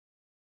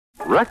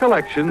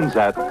Recollections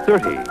at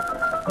 30.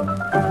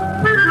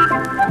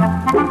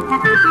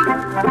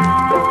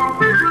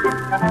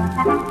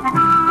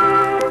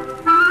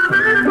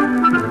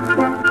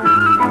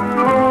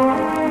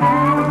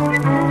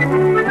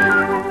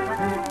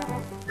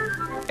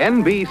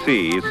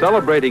 NBC,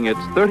 celebrating its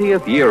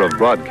 30th year of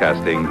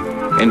broadcasting,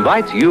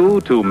 invites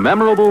you to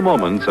memorable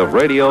moments of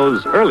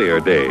radio's earlier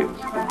days.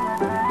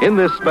 In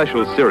this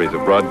special series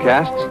of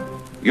broadcasts,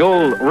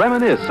 you'll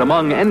reminisce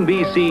among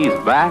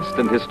NBC's vast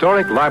and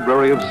historic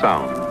library of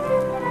sound.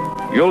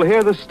 You'll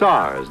hear the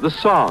stars, the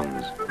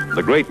songs,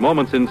 the great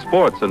moments in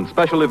sports and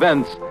special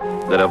events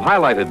that have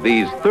highlighted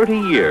these 30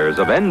 years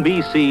of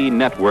NBC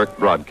network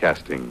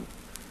broadcasting.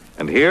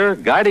 And here,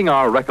 guiding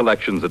our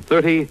recollections at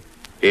 30,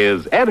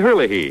 is Ed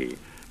Herlihy.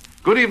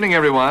 Good evening,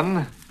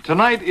 everyone.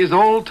 Tonight is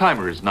Old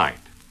Timers Night.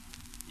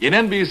 In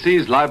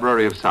NBC's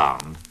Library of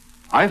Sound,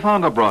 I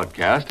found a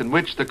broadcast in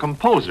which the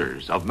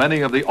composers of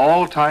many of the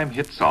all-time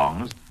hit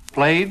songs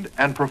played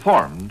and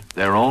performed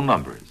their own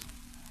numbers.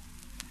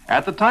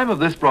 At the time of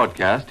this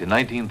broadcast in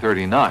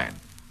 1939,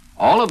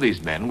 all of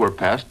these men were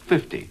past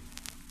 50.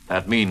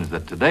 That means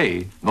that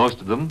today, most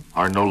of them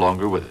are no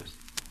longer with us.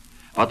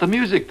 But the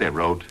music they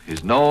wrote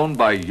is known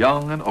by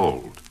young and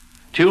old,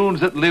 tunes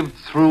that lived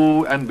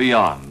through and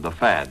beyond the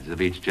fads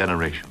of each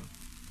generation.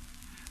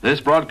 This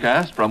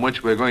broadcast, from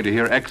which we're going to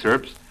hear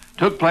excerpts,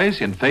 took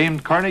place in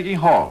famed Carnegie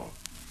Hall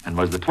and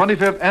was the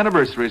 25th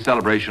anniversary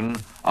celebration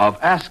of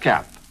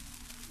ASCAP,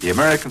 the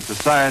American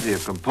Society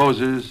of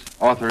Composers,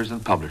 Authors,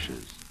 and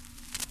Publishers.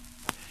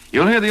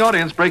 You'll hear the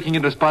audience breaking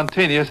into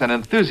spontaneous and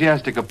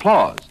enthusiastic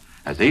applause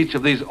as each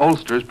of these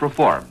oldsters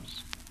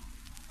performs.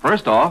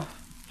 First off,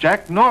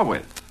 Jack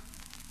Norwith,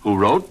 who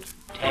wrote,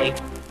 "Take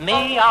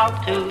me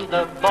out to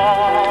the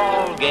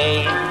ball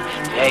game.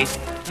 Take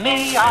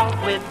me out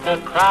with the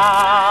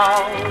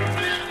crowd.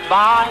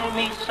 Buy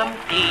me some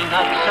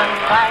peanuts and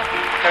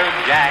Cracker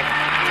Jack.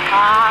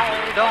 I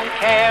don't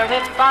care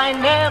if I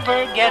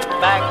never get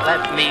back.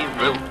 Let me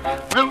root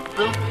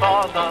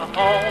for the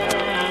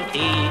home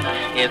team.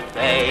 If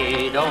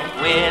they don't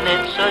win,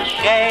 it's a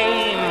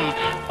shame.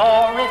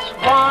 For it's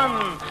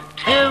 1,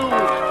 2,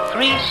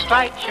 3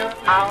 strikes, you're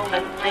out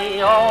at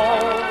the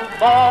old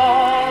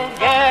ball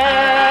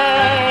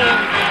game.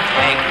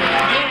 Take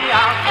me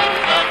out to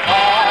the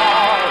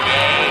ball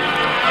game.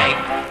 Take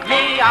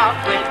me out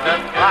with the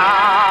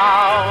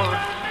crowd.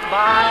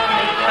 Buy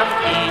me some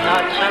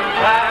peanuts and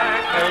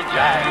Cracker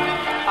Jack.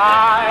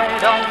 I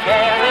don't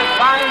care if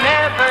I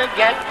never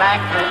get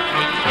back. Let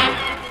me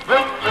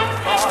root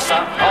for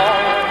the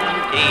home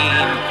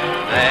team.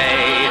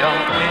 They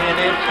don't win,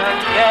 it's a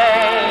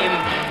shame.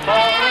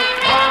 For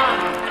it's 1,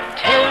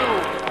 2,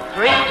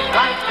 3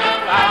 strikes,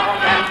 you're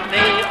out at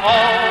the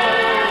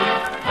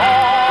old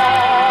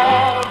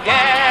ball game.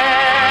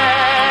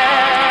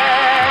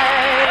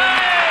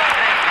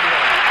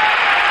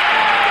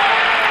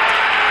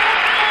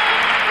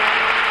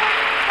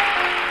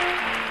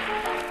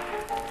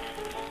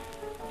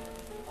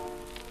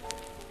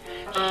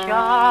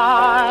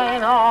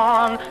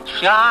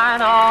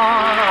 Shine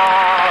on,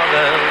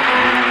 August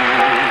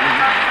moon,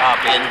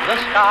 up in the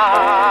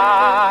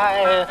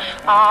sky.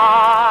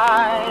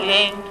 I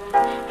ain't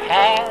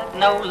had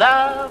no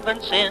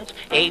lovin' since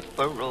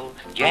April,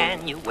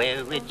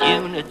 January,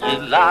 June, or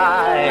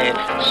July.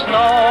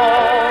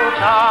 Snow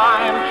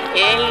time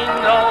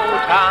ain't no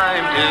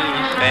time to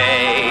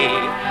stay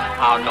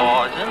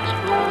outdoors and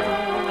spoon.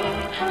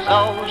 So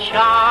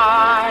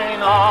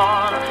shine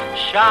on,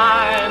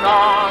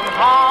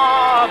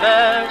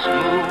 harvest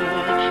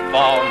moon,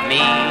 for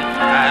me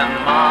and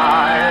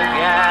my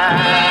gal.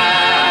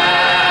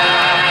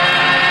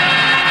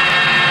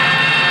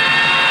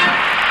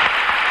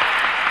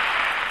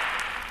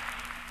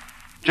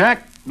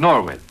 Jack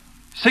Norwith,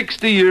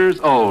 60 years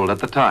old at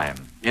the time,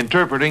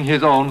 interpreting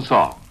his own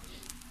song.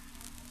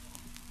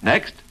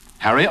 Next,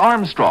 Harry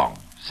Armstrong,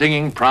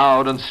 singing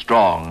Proud and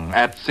Strong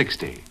at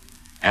 60.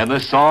 And the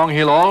song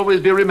he'll always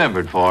be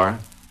remembered for,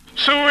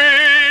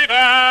 Sweet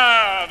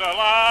Adeline,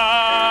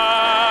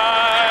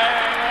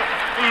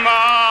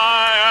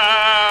 my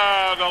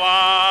Adeline,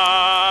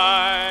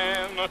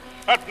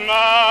 at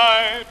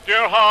night,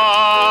 dear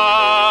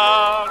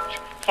heart,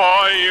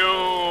 for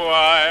you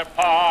I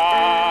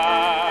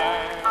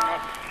pine.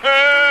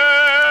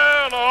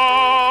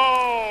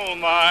 Hello,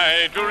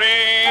 my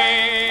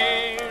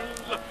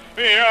dreams,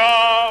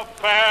 your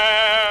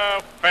fair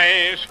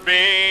face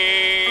beams,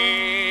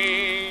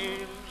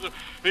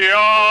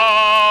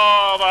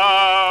 you're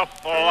the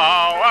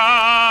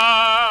flower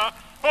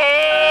of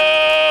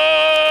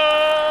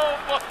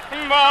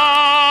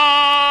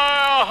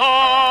my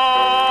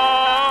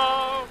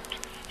heart,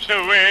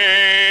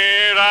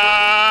 sweet Adeline.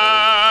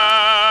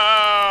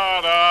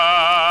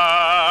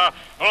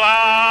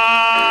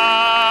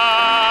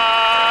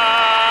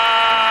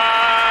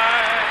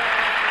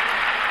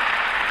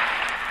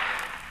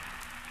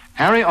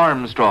 Harry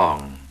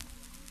Armstrong,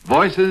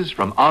 Voices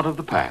from Out of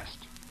the Past.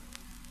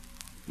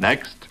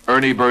 Next,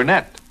 Ernie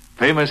Burnett,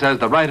 famous as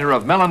the writer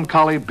of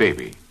Melancholy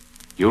Baby.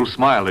 You'll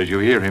smile as you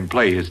hear him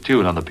play his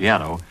tune on the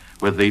piano,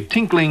 with the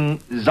tinkling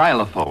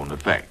xylophone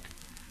effect.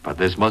 But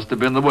this must have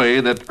been the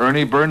way that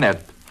Ernie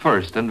Burnett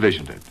first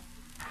envisioned it.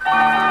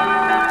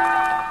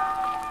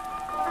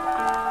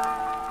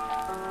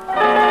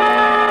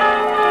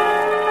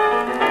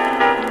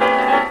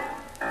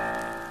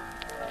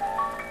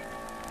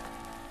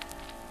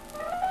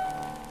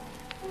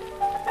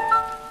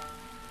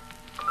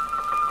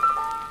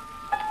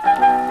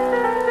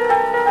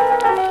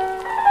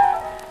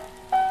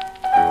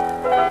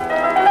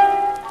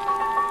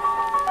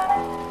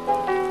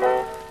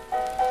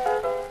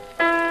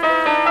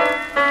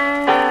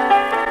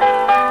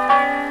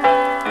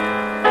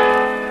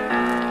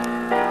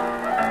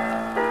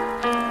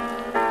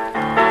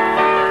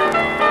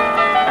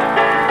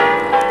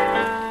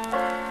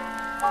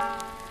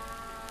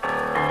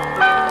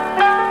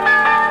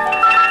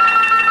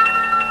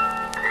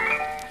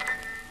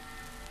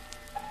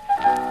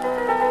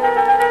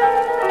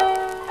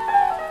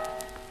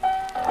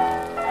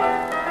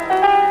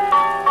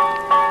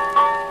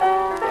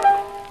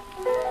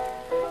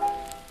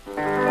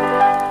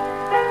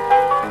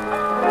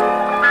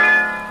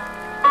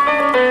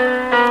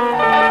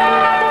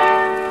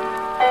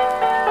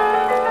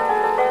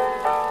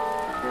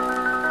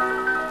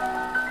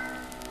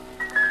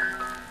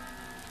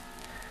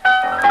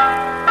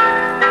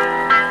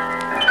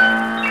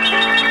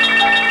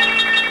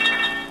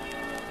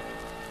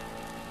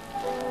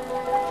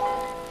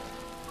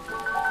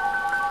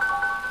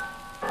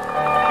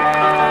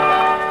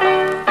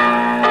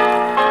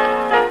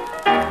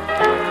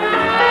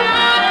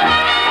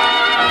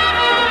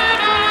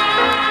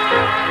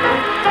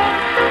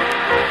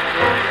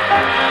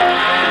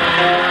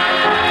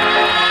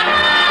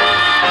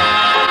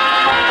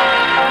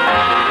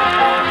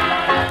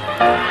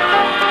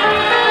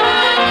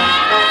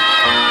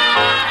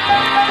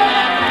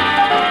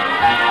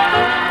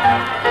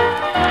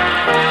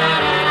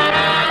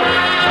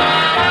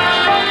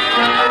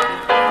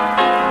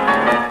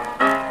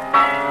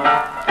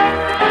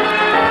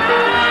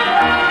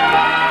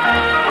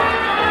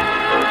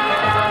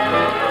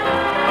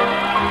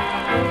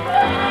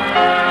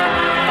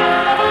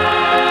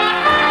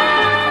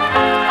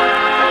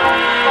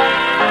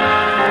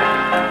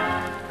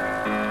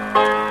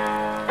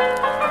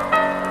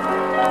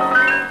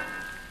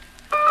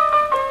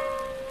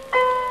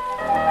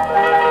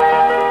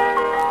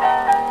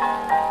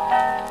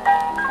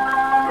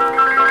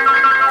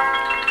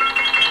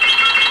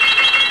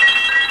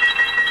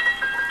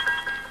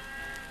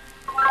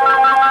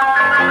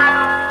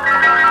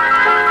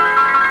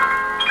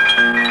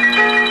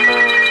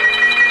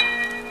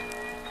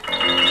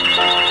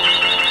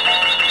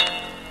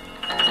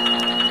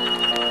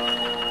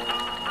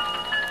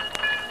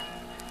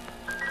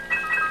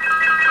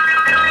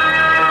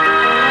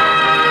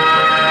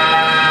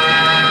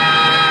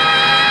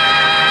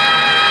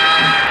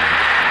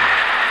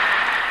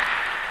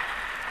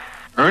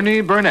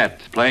 Ernie Burnett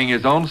playing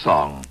his own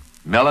song,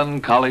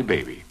 Melancholy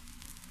Baby.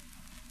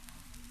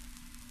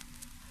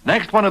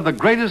 Next, one of the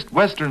greatest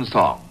Western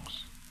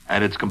songs,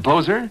 and its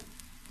composer,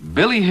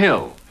 Billy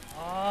Hill.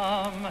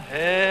 I'm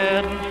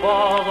heading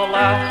for the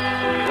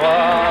last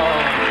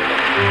round.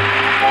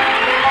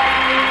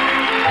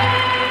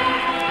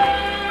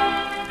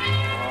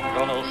 I'm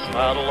gonna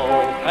saddle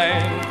old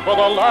Payne for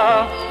the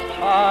last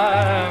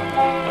time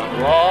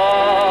and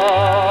ride.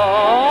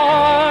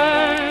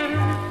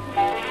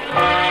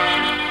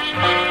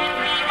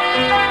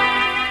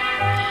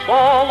 So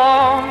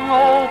long,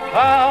 old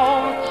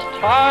pal, it's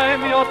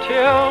time your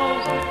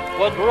tears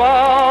were dried.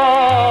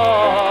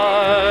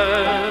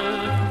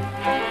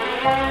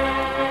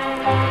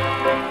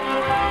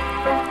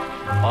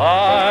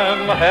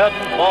 I'm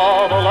heading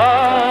for the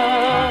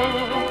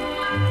last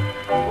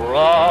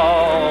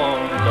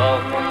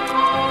roundup.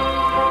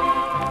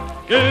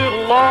 Get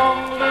along,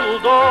 little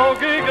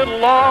doggy, get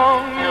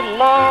along, get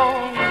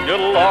along, get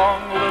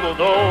along, little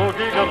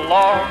doggy, get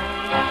along.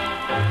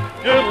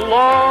 Get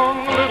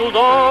along, little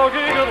doggy,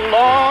 get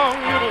along,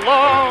 get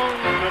along,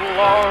 get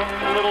along,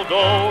 little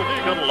doggy,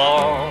 get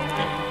along.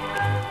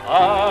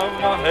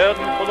 I'm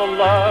heading for the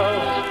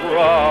last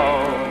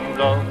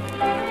roundup.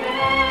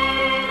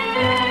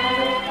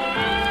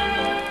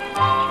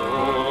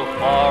 To the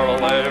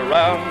faraway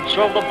ranch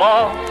of the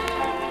boss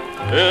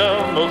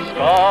in the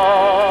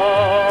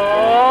sky.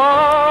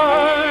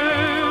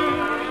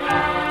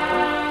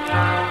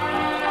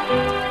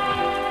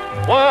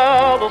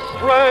 Where the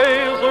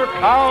strays are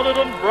counted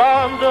and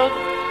branded,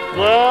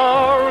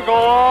 they're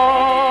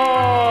gone.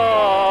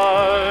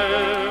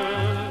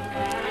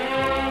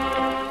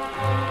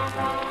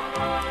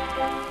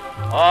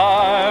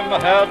 I'm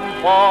heading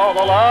for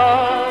the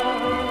last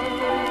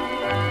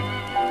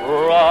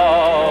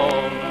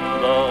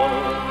roundup.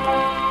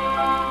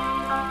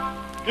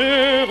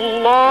 Get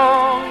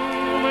along,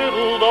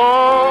 little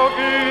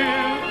doggy,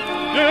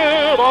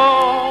 get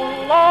along.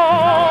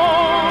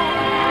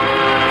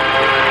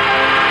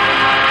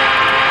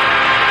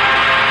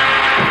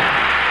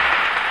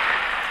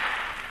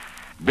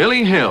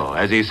 Billy Hill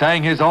as he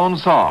sang his own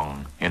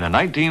song in a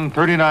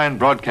 1939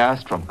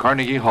 broadcast from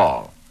Carnegie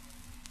Hall.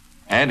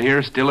 And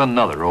here's still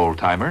another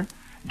old-timer,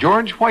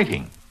 George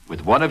Whiting,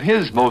 with one of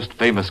his most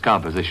famous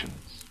compositions.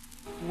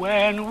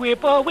 When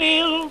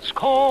whippoorwills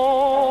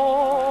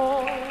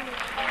call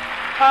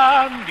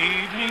and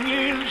evening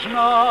is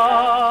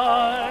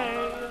nigh,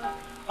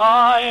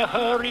 I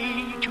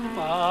hurry to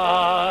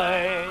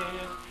my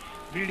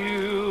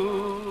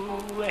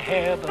blue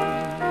heaven.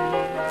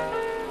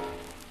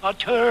 I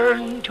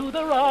turn to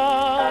the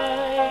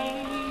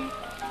right,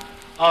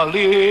 a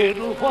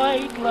little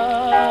white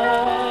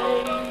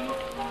light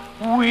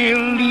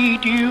will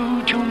lead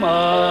you to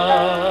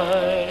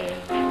my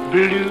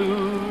blue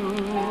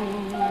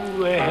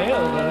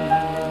heaven.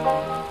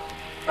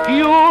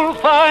 You'll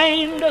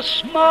find a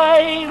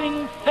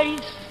smiling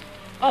face,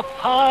 a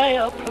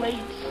fireplace,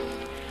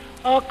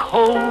 a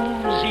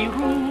cozy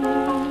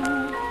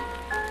room,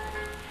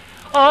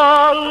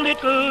 a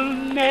little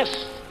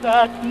nest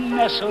that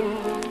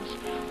nestles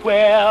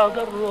where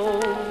the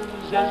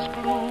roses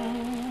bloom.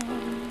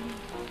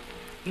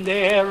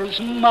 There's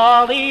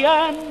Molly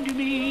and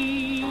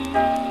me,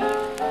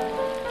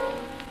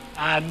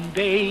 and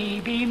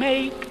baby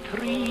make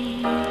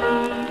three.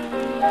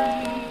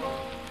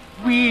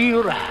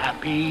 We're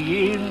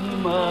happy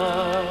in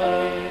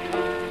my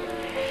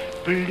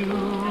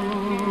blue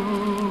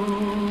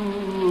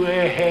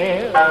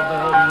heaven.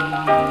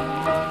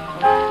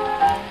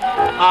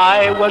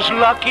 I was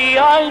lucky,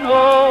 I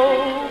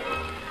know,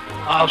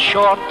 a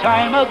short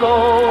time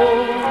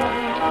ago,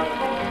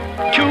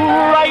 to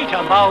write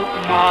about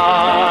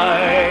my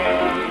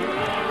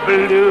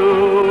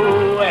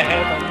blue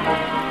heaven.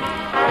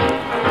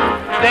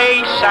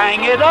 They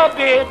sang it a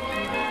bit,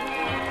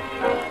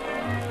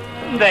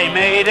 they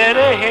made it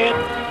a hit.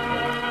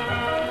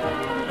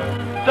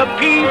 The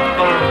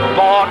people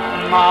bought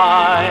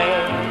my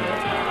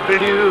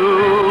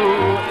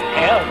blue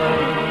heaven.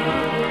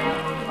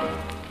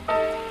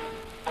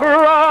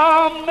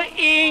 From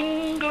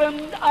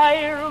England,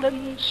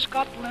 Ireland,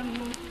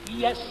 Scotland,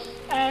 yes,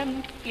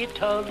 and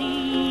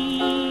Italy,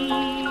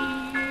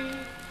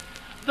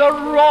 the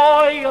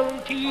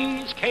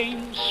royalties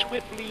came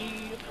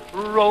swiftly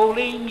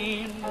rolling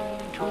in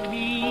to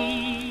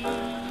me.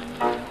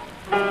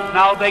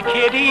 Now the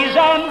kiddies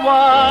and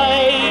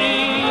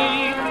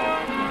wife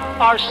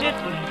are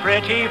sitting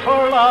pretty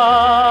for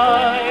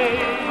life,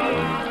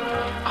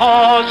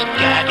 'cause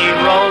Daddy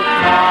wrote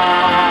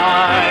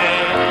my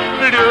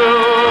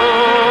blue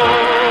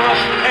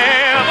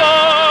heaven.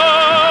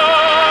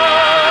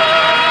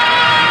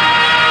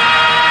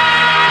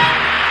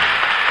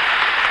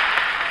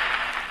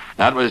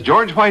 That was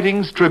George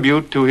Whiting's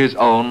tribute to his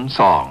own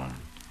song.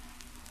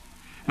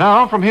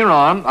 Now, from here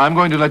on, I'm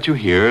going to let you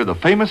hear the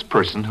famous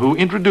person who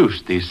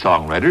introduced these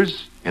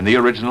songwriters in the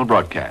original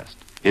broadcast.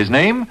 His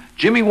name,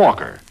 Jimmy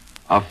Walker,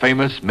 a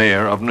famous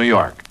mayor of New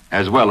York,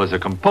 as well as a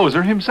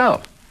composer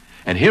himself.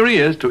 And here he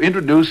is to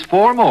introduce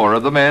four more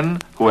of the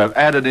men who have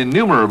added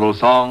innumerable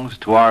songs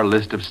to our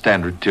list of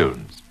standard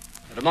tunes.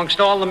 But amongst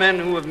all the men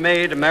who have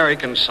made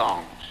American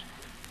songs,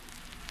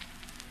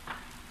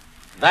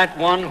 that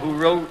one who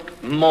wrote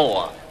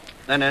more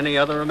than any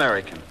other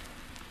American,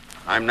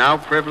 I'm now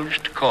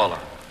privileged to call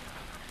her.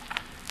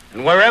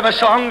 And wherever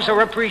songs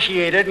are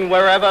appreciated and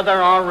wherever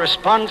there are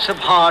responsive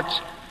hearts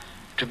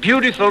to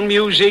beautiful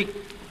music,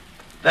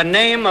 the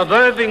name of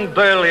Irving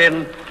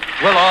Berlin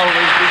will always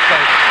be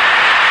present.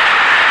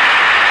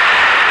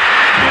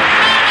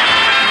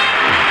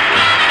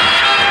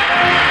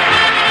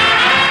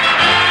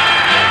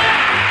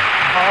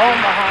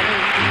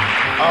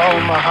 Oh,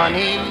 my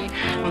honey,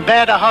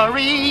 better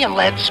hurry and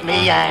let's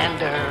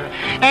meander.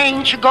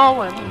 Ain't you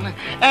going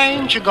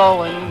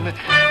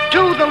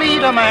to the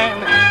leader man,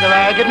 the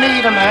ragged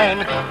meter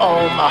man?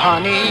 Oh, my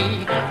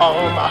honey,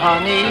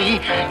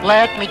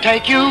 let me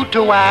take you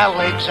to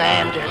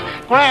Alexander.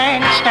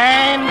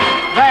 Grandstand,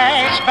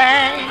 brass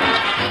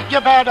bands, you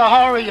better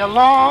hurry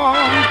along.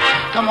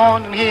 Come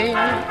on in here,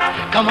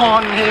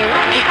 Alexander's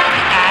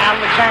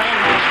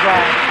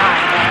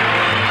ragtime band.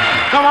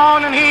 Come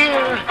on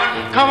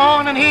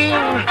in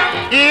here,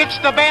 it's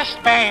the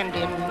best band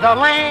in the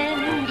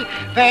land.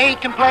 They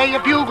can play a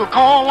bugle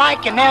call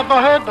like you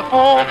never heard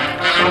before.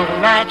 So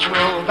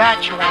natural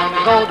that you want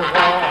to go to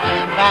war.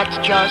 That's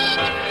just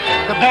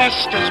the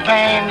bestest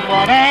band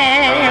what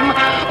am.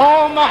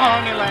 Oh, my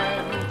honey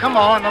lamb, come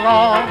on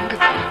along,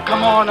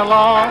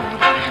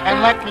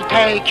 and let me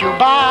take you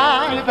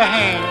by the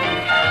hand.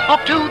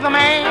 Up to the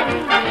man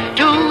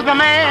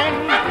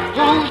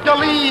who's the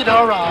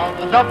leader of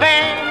the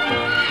band.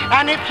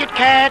 And if you'd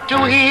care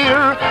to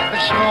hear the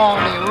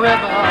Swanee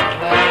River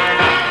play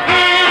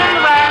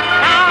in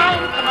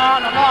ragtime, come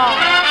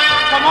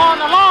on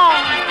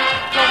along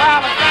to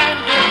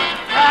Alexander's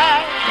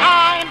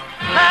ragtime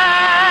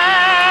band.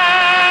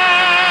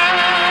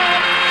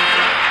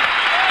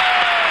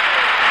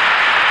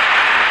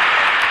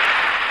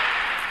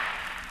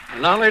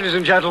 Now, ladies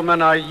and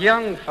gentlemen, a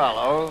young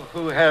fellow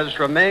who has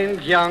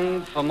remained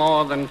young for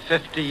more than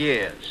 50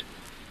 years.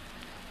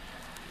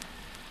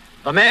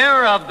 The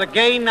mayor of the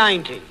gay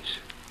 90s,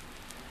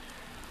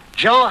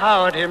 Joe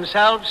Howard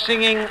himself,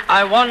 singing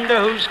I Wonder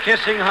Who's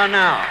Kissing Her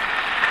Now.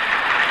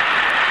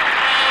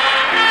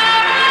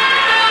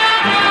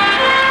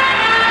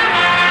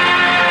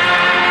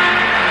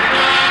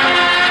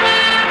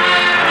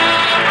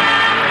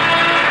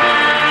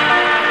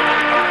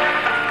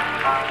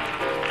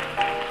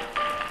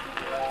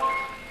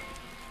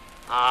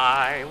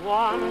 I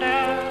wonder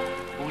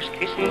who's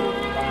kissing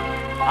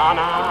on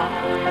us.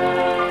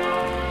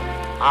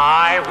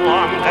 I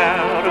wonder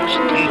who's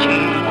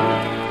teaching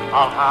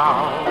or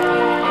how.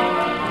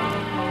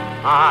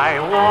 I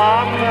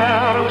wonder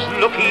who's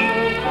looking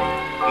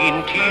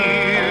into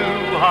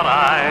her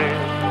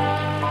eyes,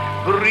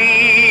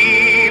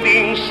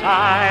 breathing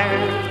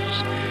sighs,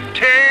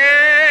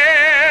 telling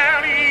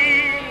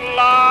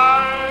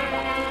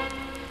lies.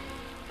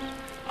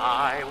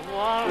 I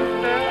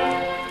wonder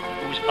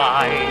who's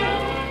buying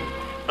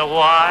the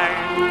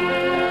wine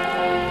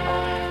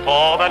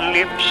for the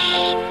lips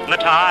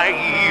that I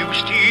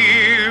used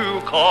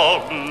to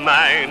call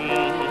mine.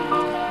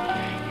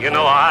 You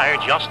know, I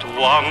just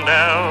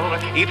wonder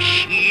if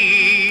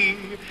she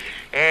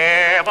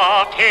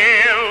ever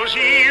tells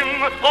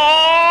him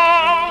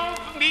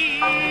of me.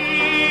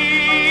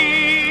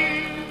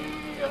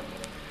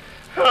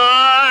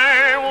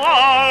 I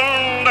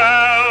wonder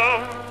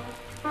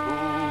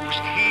who's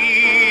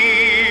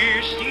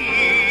kissing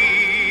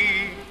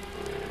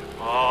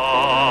or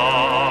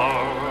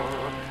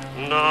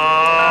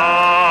not.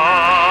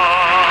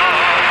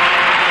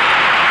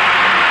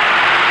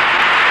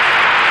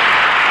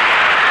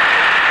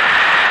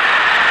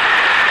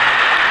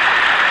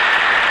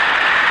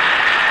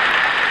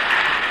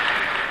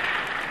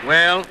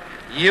 Well,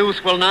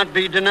 youth will not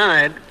be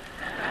denied.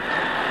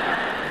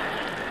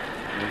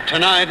 And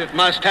tonight it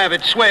must have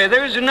its sway.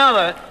 There's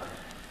another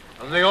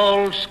of the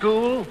old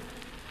school.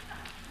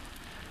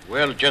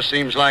 Well, it just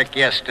seems like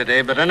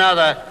yesterday, but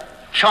another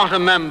charter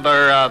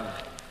member of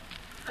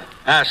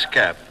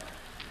ASCAP.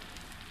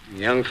 A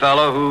young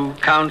fellow who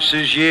counts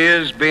his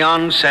years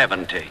beyond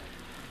 70.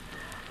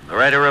 The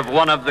writer of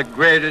one of the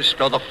greatest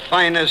or the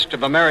finest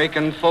of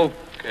American folk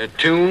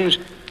tunes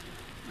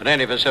that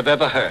any of us have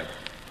ever heard.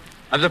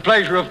 I have the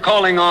pleasure of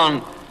calling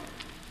on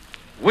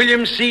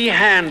William C.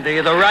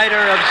 Handy, the writer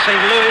of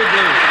St. Louis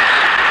Blues.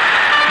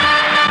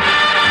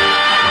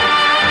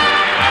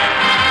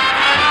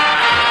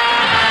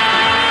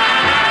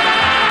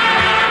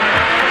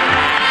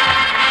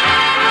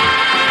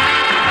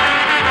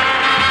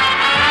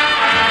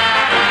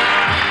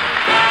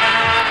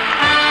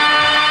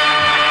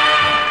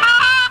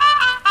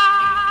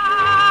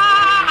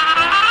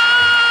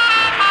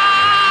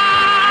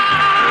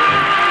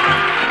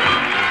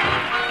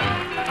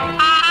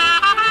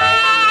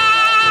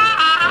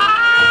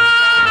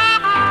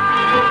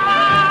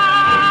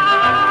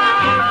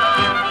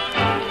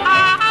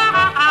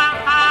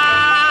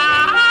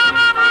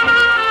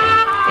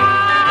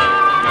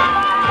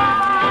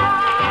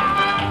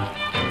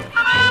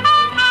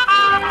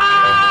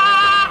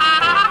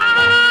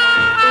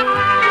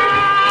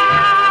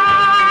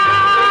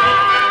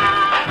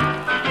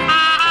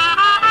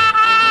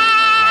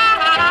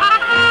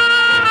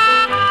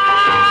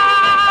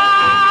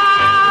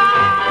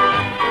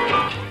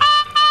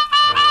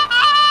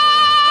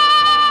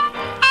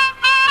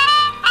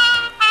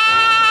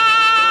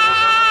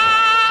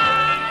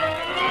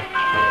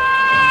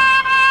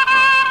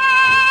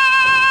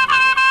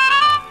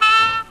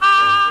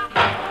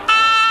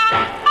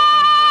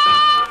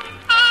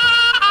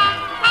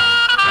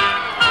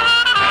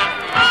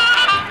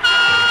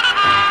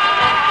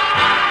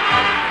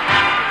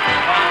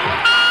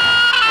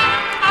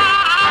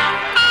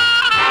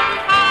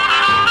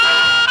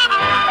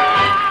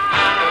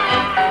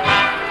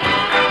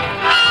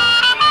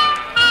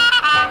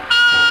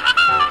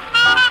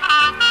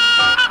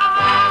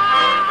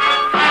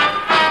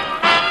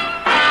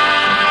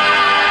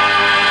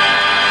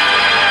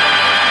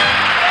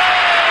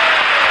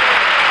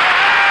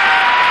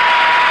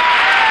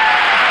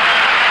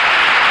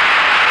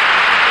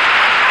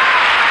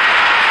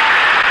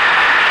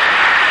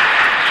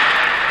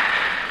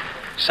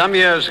 Some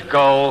years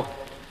ago,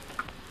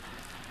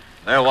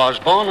 there was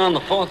born on the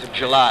 4th of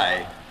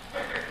July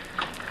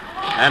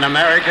an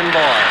American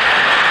boy.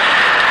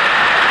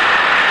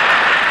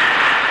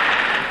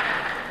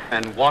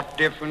 And what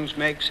difference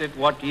makes it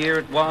what year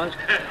it was?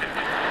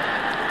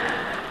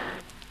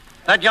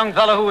 That young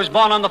fellow who was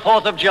born on the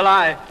 4th of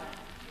July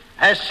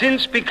has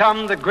since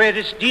become the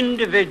greatest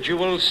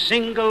individual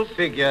single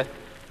figure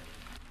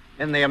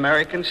in the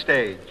American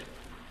stage.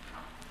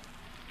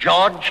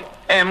 George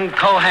M.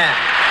 Cohan.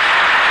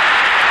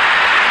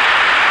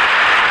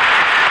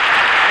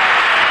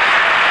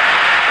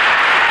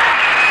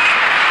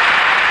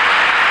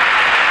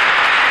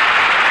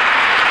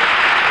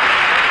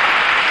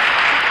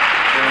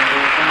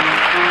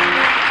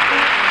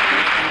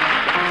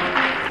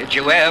 Did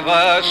you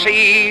ever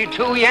see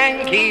two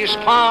Yankees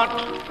part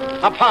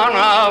upon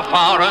a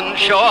foreign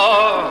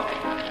shore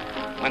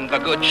when the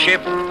good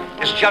ship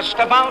is just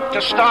about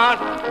to start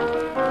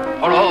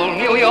for old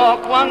New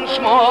York once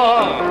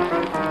more?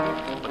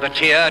 With a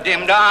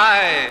tear-dimmed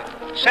eye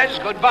says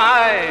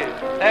goodbye,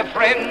 they're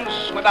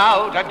friends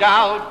without a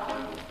doubt,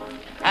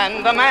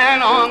 and the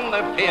man on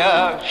the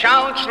pier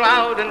shouts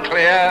loud and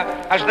clear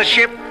as the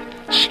ship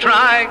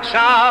strikes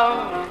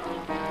out.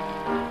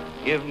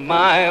 Give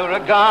my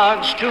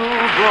regards to Broadway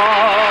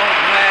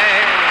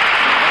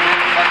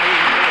and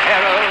beneath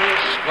Herald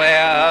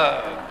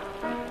Square.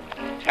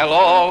 Tell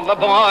all the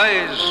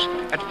boys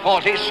at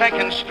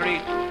 42nd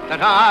Street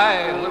that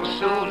I will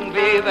soon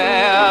be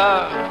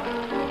there.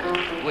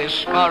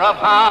 Whisper of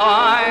how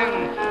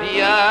I'm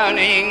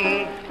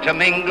yearning to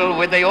mingle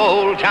with the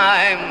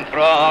old-time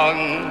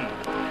throng.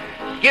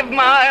 Give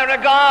my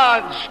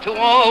regards to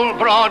old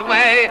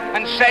Broadway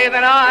and say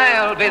that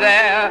I'll be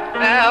there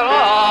ere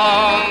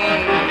long.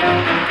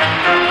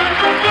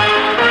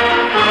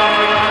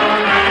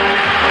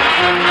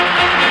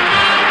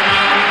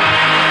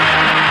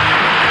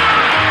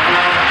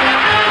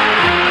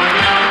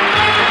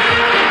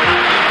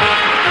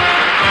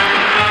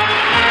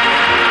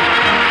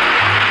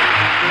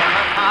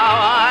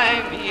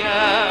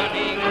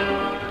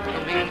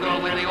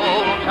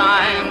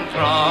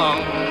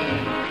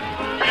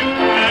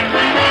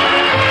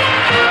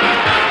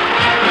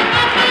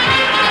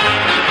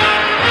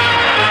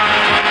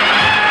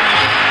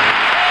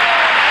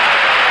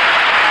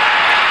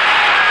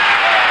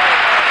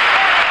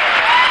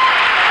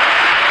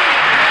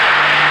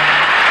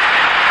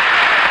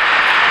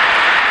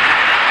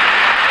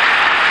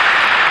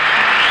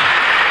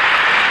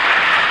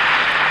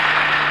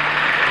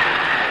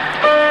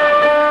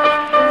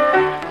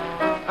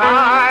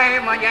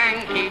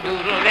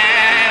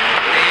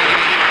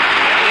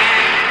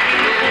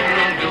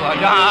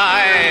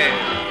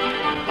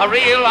 A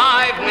real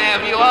live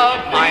nephew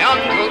of my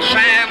Uncle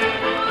Sam.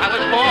 I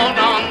was born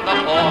on the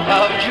 4th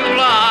of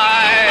July.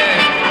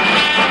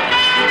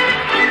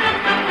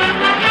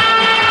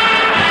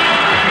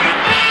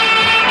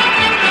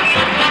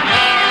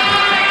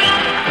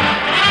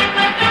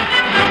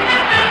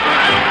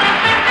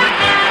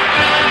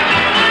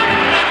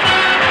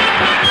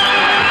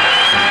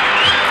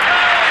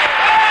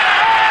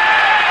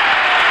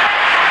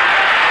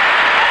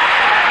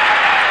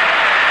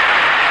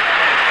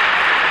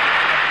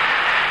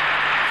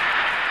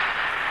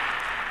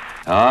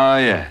 Ah,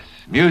 yes.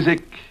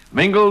 Music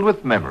mingled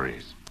with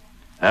memories.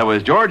 That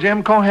was George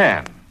M.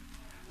 Cohan.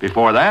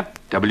 Before that,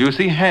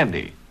 W.C.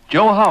 Handy,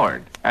 Joe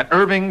Howard, and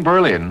Irving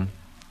Berlin,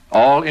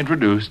 all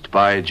introduced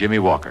by Jimmy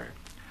Walker.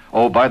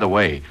 Oh, by the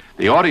way,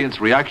 the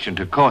audience reaction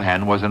to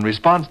Cohan was in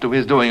response to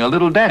his doing a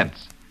little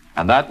dance,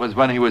 and that was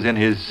when he was in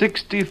his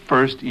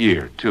 61st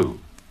year, too.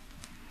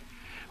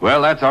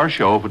 Well, that's our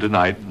show for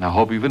tonight, and I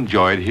hope you've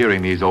enjoyed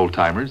hearing these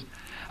old-timers.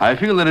 I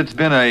feel that it's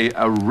been a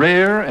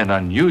rare and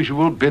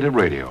unusual bit of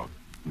radio.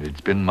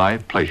 It's been my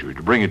pleasure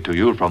to bring it to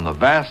you from the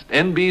vast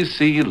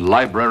NBC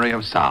Library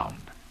of Sound.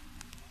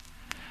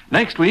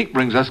 Next week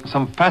brings us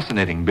some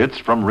fascinating bits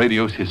from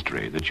radio's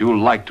history that you'll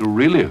like to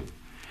relive.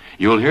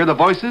 You'll hear the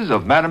voices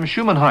of Madame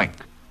Schumann-Heink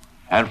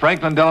and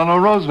Franklin Delano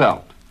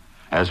Roosevelt,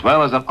 as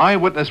well as an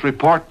eyewitness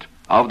report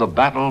of the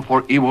battle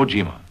for Iwo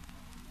Jima.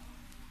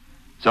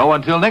 So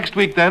until next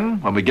week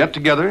then, when we get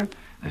together,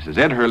 this is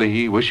Ed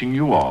Hurley wishing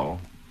you all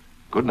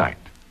good night.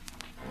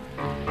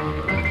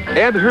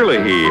 Ed Hurley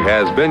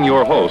has been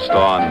your host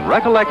on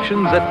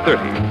Recollections at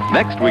 30.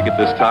 Next week at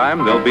this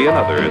time, there'll be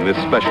another in this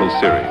special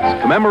series,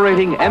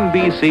 commemorating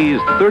NBC's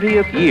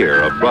 30th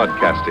year of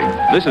broadcasting.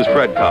 This is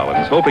Fred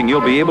Collins, hoping you'll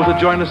be able to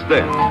join us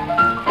then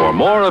for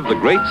more of the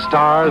great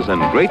stars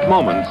and great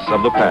moments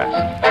of the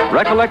past.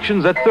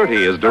 Recollections at 30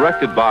 is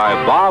directed by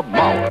Bob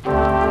Muller.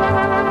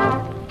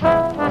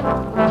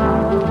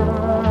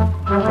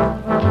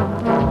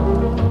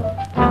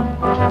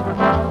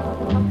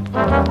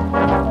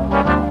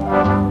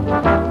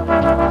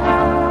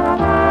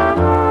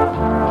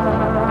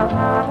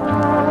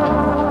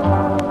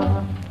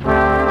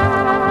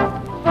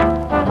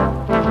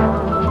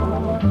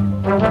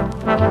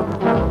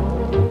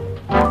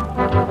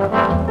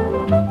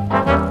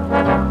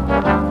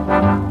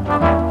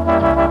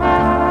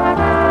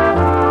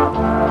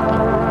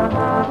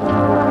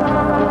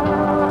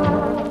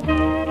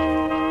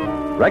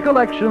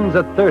 Recollections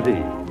at 30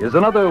 is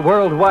another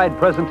worldwide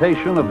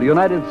presentation of the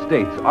United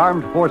States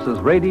Armed Forces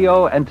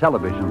Radio and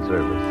Television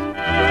Service.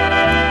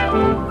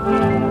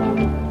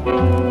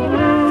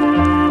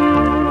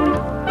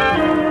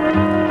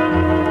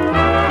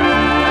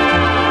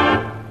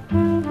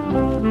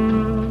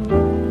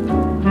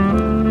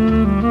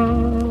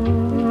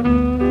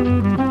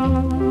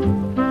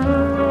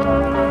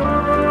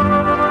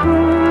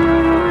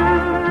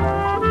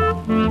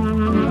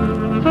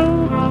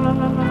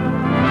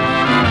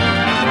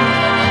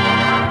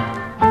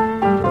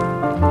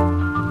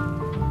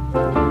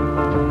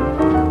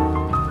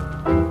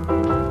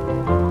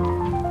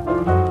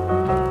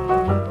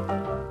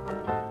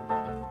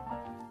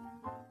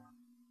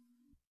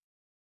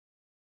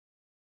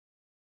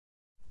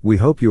 We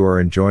hope you are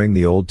enjoying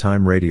the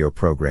old-time radio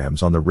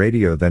programs on the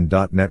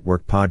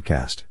RadioThen.Network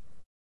podcast.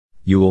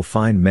 You will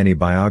find many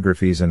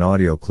biographies and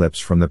audio clips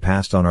from the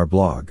past on our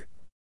blog,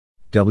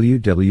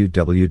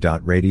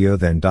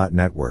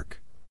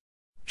 www.radiothen.network.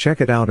 Check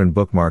it out and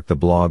bookmark the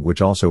blog,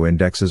 which also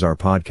indexes our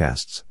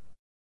podcasts,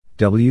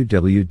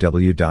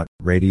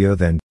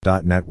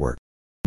 www.radiothen.network.